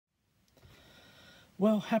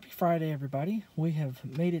Well, happy Friday, everybody. We have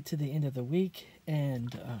made it to the end of the week,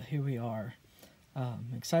 and here we are.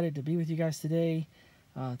 Excited to be with you guys today.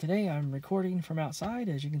 Today I'm recording from outside.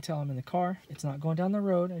 As you can tell, I'm in the car. It's not going down the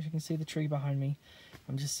road. As you can see the tree behind me.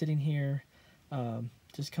 I'm just sitting here,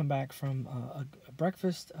 just come back from a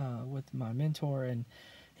breakfast with my mentor. And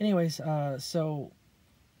anyways, so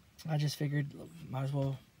I just figured might as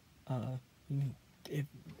well,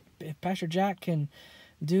 if Pastor Jack can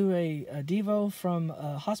do a Devo from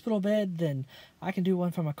a hospital bed, then I can do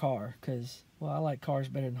one from a car, because, well, I like cars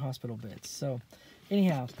better than hospital beds. So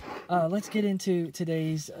anyhow, let's get into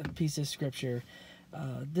today's piece of scripture.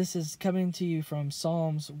 This is coming to you from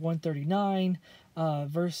Psalms 139,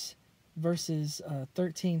 verses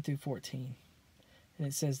 13 through 14. And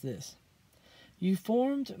it says this: "You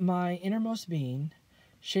formed my innermost being,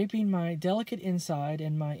 shaping my delicate inside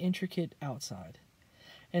and my intricate outside,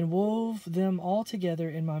 and wove them all together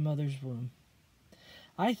in my mother's womb.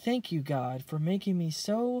 I thank you, God, for making me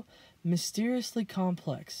so mysteriously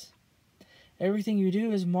complex. Everything you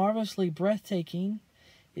do is marvelously breathtaking.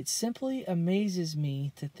 It simply amazes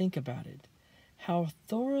me to think about it. How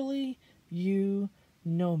thoroughly you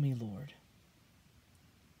know me, Lord."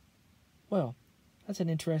 Well, that's an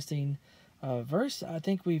interesting verse. I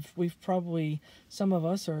think we've probably, some of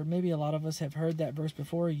us, or maybe a lot of us, have heard that verse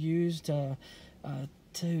before, used to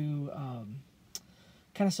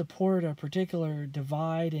kind of support a particular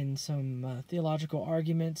divide in some theological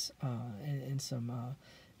arguments and some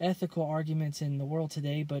ethical arguments in the world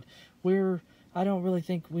today. But I don't really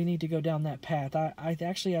think we need to go down that path. I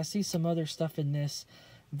see some other stuff in this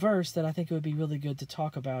verse that I think it would be really good to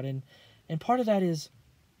talk about. And part of that is,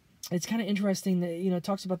 it's kind of interesting that, it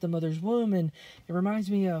talks about the mother's womb, and it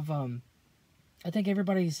reminds me of, I think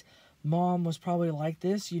everybody's mom was probably like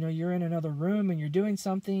this. You're in another room and you're doing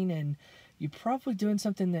something, and you're probably doing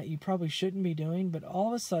something that you probably shouldn't be doing, but all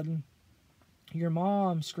of a sudden your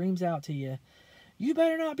mom screams out to you, "You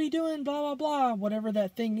better not be doing blah blah blah," whatever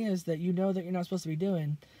that thing is that you know that you're not supposed to be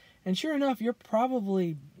doing. And sure enough, you're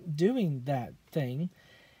probably doing that thing,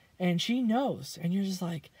 and she knows, and you're just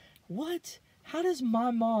like, what? How does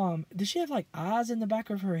my mom, does she have like eyes in the back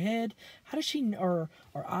of her head? How does she, or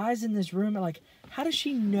eyes in this room? Like, how does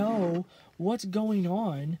she know what's going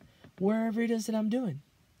on wherever it is that I'm doing?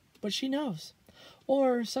 But she knows.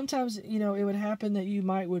 Or sometimes, it would happen that you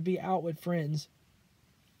would be out with friends,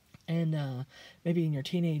 and maybe in your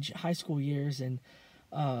teenage high school years, and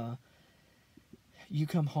you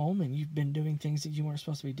come home and you've been doing things that you weren't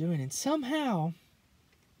supposed to be doing, and somehow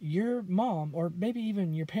your mom, or maybe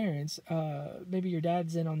even your parents, maybe your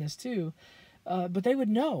dad's in on this too, but they would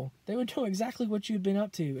know exactly what you'd been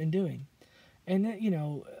up to and doing. And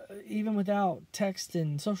even without text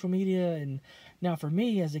and social media, and now for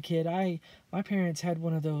me as a kid, my parents had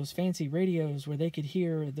one of those fancy radios where they could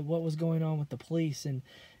hear what was going on with the police, and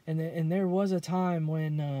there was a time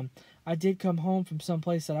when I did come home from some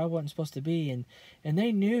place that I wasn't supposed to be, and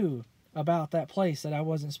they knew about that place that I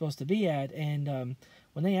wasn't supposed to be at, and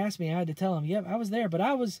when they asked me, I had to tell them, "Yep, I was there, but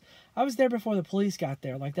I was there before the police got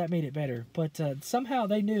there." Like, that made it better, but somehow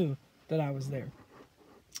they knew that I was there.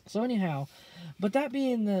 So anyhow, but that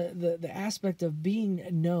being the aspect of being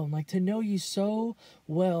known, like to know you so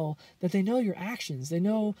well that they know your actions, they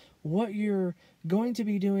know what you're going to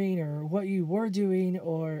be doing, or what you were doing,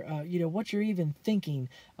 or what you're even thinking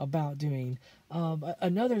about doing.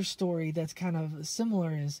 Another story that's kind of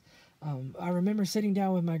similar is, I remember sitting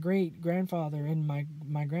down with my great-grandfather and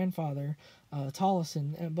my grandfather,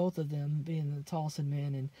 Tollison, and both of them being the Tollison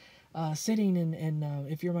men, and sitting, and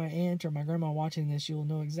if you're my aunt or my grandma watching this, you'll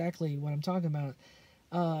know exactly what I'm talking about.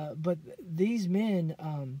 But these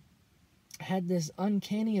men had this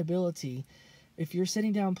uncanny ability, if you're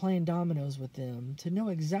sitting down playing dominoes with them, to know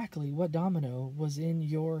exactly what domino was in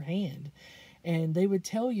your hand. And they would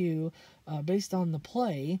tell you, based on the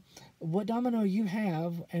play, what domino you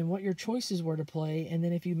have and what your choices were to play. And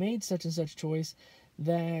then if you made such and such choice,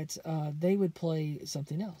 that they would play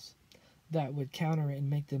something else that would counter it and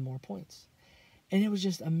make them more points. And it was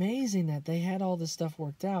just amazing that they had all this stuff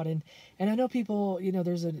worked out. And I know people,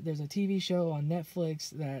 there's a TV show on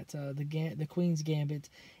Netflix that the Queen's Gambit,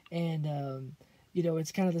 and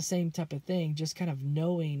it's kind of the same type of thing, just kind of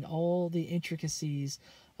knowing all the intricacies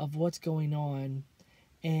of what's going on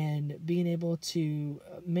and being able to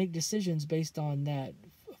make decisions based on that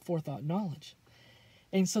forethought knowledge.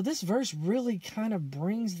 And so this verse really kind of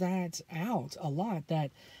brings that out a lot,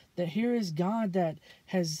 that here is God that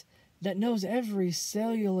knows every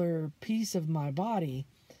cellular piece of my body,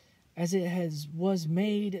 as it was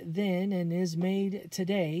made then and is made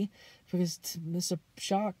today, Because it's a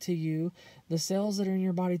shock to you, the cells that are in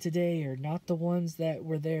your body today are not the ones that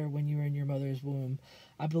were there when you were in your mother's womb.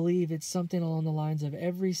 I believe it's something along the lines of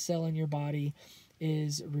every cell in your body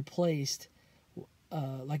is replaced.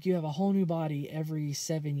 Like you have a whole new body every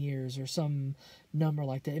 7 years or some number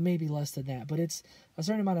like that. It may be less than that, but it's a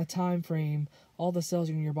certain amount of time frame. All the cells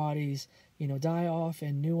in your bodies, die off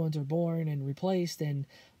and new ones are born and replaced. And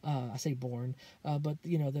I say born, but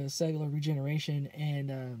the cellular regeneration.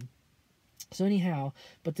 And so anyhow,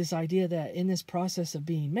 but this idea that in this process of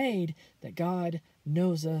being made, that God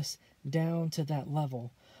knows us down to that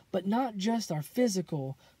level. But not just our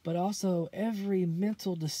physical, but also every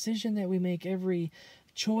mental decision that we make, every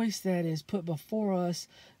choice that is put before us,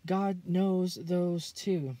 God knows those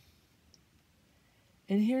too.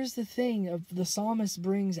 And here's the thing of the psalmist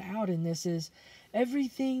brings out in this is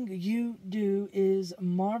everything you do is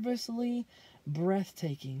marvelously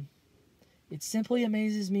breathtaking. It simply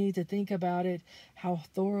amazes me to think about it, how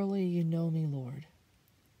thoroughly you know me, Lord.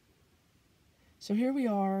 So here we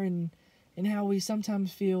are, and how we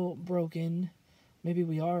sometimes feel broken. Maybe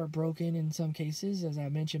we are broken in some cases, as I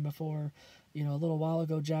mentioned before, a little while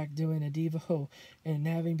ago, Jack doing a Devo and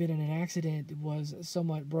having been in an accident was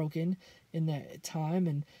somewhat broken in that time.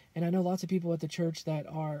 And I know lots of people at the church that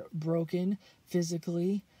are broken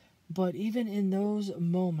physically, but even in those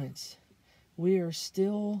moments, we are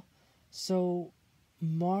still so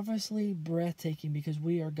marvelously breathtaking because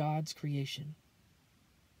we are God's creation.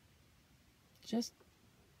 Just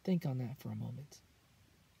think on that for a moment.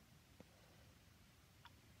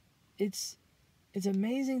 It's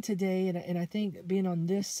amazing today, and I think being on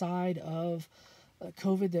this side of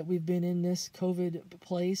COVID, that we've been in this COVID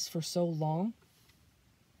place for so long,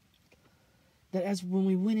 that as when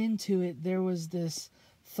we went into it, there was this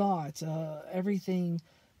thought, everything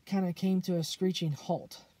kind of came to a screeching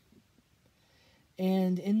halt.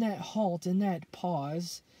 And in that halt, in that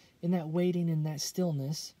pause, in that waiting, in that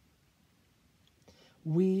stillness,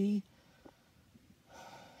 we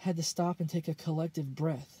had to stop and take a collective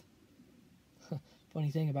breath. Funny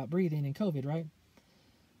thing about breathing and COVID, right?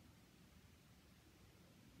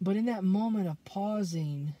 But in that moment of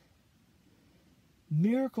pausing,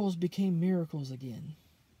 miracles became miracles again.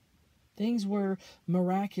 Things were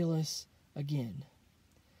miraculous again.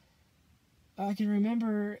 I can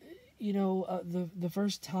remember, the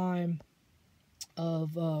first time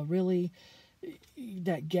of really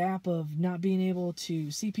that gap of not being able to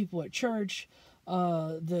see people at church,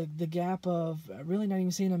 the gap of really not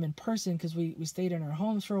even seeing them in person because we stayed in our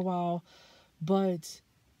homes for a while. But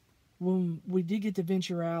when we did get to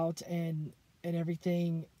venture out and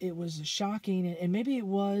everything, it was shocking, and maybe it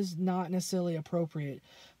was not necessarily appropriate.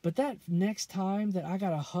 But that next time that I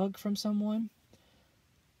got a hug from someone,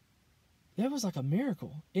 that was like a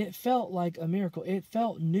miracle. It felt like a miracle. It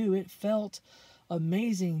felt new. It felt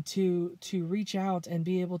amazing to reach out and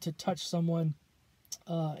be able to touch someone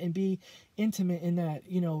and be intimate in that,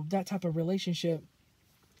 that type of relationship,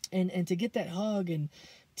 and to get that hug and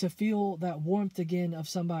to feel that warmth again of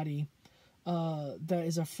somebody that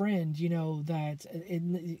is a friend,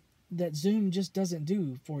 that Zoom just doesn't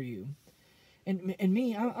do for you. And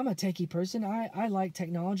me, I'm a techie person. I like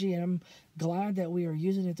technology, and I'm glad that we are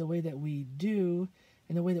using it the way that we do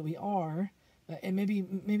and the way that we are. And maybe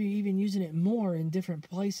even using it more in different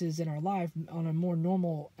places in our life on a more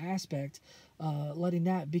normal aspect, letting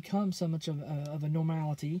that become so much of a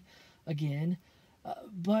normality again.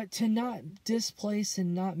 But to not displace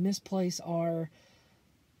and not misplace our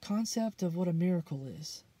concept of what a miracle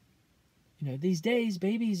is. These days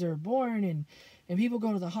babies are born and people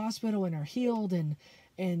go to the hospital and are healed,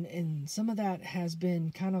 and some of that has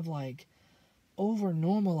been kind of like over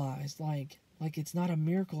normalized, like it's not a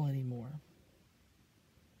miracle anymore.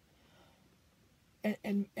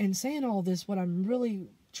 And saying all this, what I'm really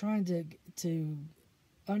trying to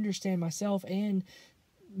understand myself, and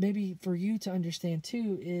maybe for you to understand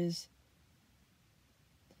too, is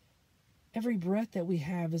every breath that we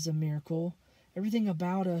have is a miracle. Everything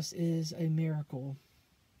about us is a miracle.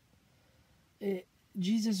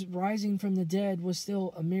 Jesus rising from the dead was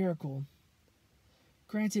still a miracle.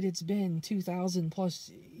 Granted, it's been 2,000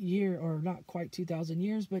 plus years, or not quite 2,000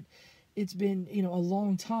 years, but it's been, a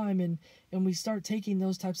long time, and we start taking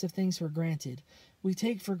those types of things for granted. We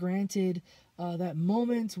take for granted that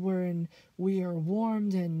moment wherein we are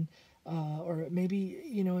warmed and or maybe,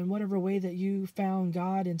 in whatever way that you found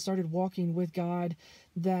God and started walking with God,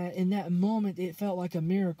 that in that moment it felt like a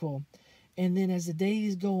miracle. And then as the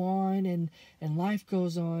days go on and life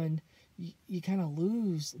goes on, you kind of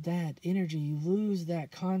lose that energy. You lose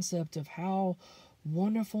that concept of how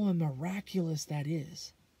wonderful and miraculous that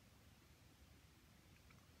is.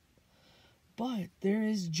 But there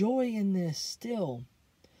is joy in this still,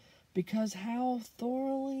 because how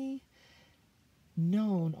thoroughly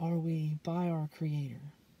known are we by our Creator?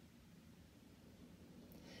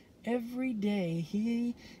 Every day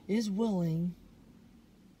He is willing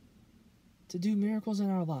to do miracles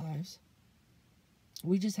in our lives.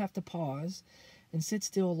 We just have to pause and sit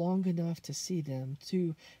still long enough to see them,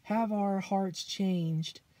 to have our hearts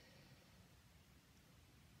changed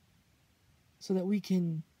so that we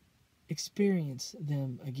can experience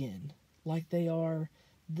them again, like they are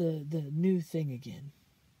the new thing again.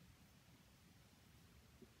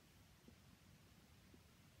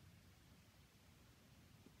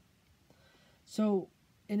 So,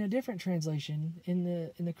 in a different translation, in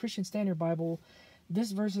the Christian Standard Bible,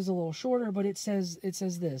 this verse is a little shorter, but it says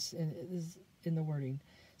this, and it is in the wording.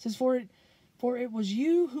 It says, For it was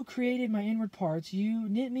you who created my inward parts. You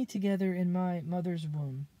knit me together in my mother's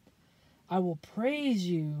womb. I will praise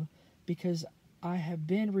you because I have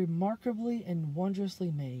been remarkably and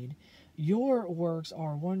wondrously made. Your works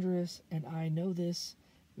are wondrous, and I know this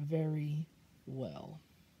very well.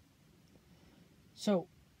 So,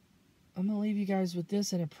 I'm going to leave you guys with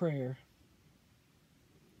this in a prayer.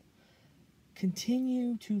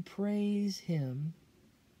 Continue to praise Him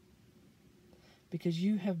because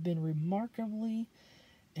you have been remarkably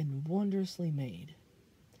and wondrously made.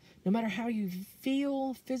 No matter how you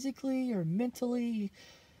feel physically or mentally,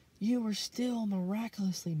 you are still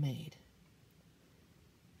miraculously made.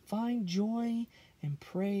 Find joy and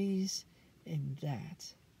praise in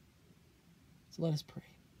that. So let us pray.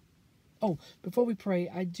 Oh, before we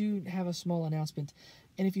pray, I do have a small announcement.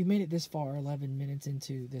 And if you made it this far, 11 minutes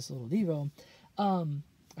into this little Devo,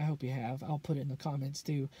 I hope you have. I'll put it in the comments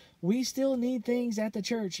too. We still need things at the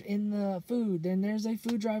church in the food. Then there's a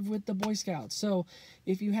food drive with the Boy Scouts. So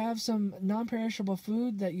if you have some non-perishable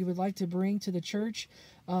food that you would like to bring to the church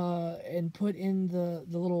and put in the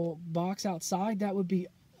little box outside, that would be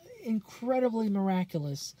incredibly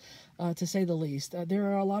miraculous, to say the least. There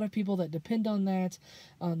are a lot of people that depend on that,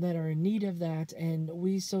 that are in need of that, and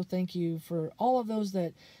we so thank you for all of those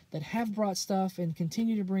that have brought stuff and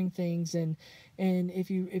continue to bring things. And if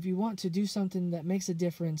you want to do something that makes a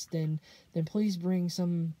difference, then please bring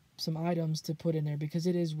some items to put in there, because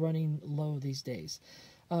it is running low these days.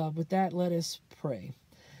 With that, let us pray.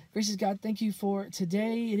 Gracious God, thank you for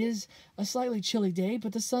today. It is a slightly chilly day,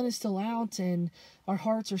 but the sun is still out and our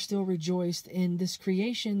hearts are still rejoiced in this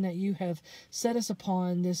creation that you have set us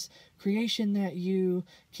upon, this creation that you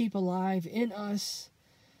keep alive in us.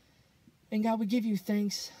 And God, we give you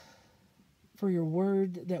thanks for your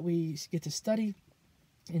word that we get to study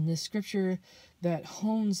in this scripture that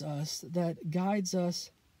hones us, that guides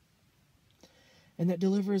us, and that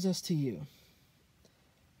delivers us to you.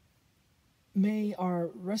 May our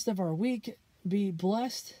rest of our week be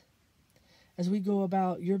blessed as we go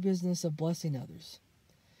about your business of blessing others.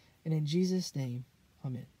 And in Jesus' name,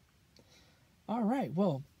 amen. All right,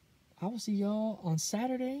 well, I will see y'all on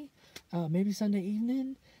Saturday, maybe Sunday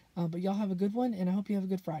evening. But y'all have a good one, and I hope you have a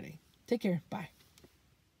good Friday. Take care. Bye.